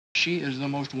She is the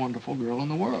most wonderful girl in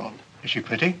the world. Is she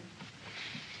pretty?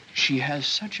 She has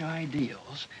such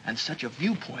ideals and such a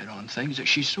viewpoint on things that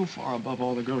she's so far above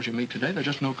all the girls you meet today, there's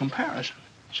just no comparison.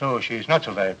 So she's not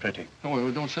so very pretty? No,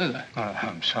 don't say that. Oh,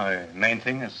 I'm sorry. The main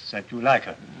thing is that you like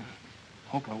her.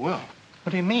 Hope I will.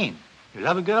 What do you mean? You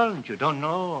love a girl and you don't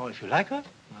know if you like her?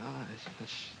 Well,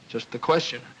 that's just the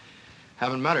question.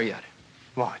 Haven't met her yet.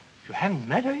 What? You haven't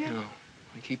met her yet? No.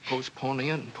 I keep postponing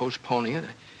it and postponing it.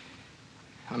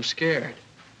 I'm scared.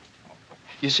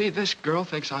 You see, this girl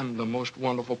thinks I'm the most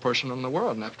wonderful person in the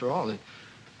world, and after all, the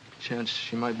chance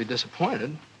she might be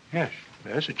disappointed. Yes,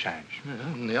 there's a chance. Yeah,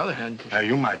 on the other hand...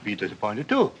 you might be disappointed,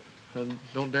 too. I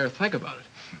don't dare think about it.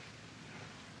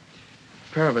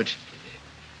 Perovich,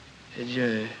 did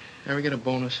you ever get a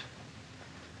bonus?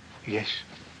 Yes,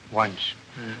 once.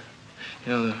 Yeah.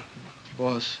 You know, the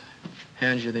boss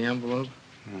hands you the envelope.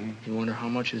 Mm-hmm. You wonder how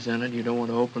much is in it. You don't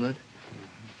want to open it.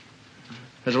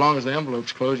 As long as the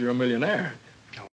envelope's closed, you're a millionaire.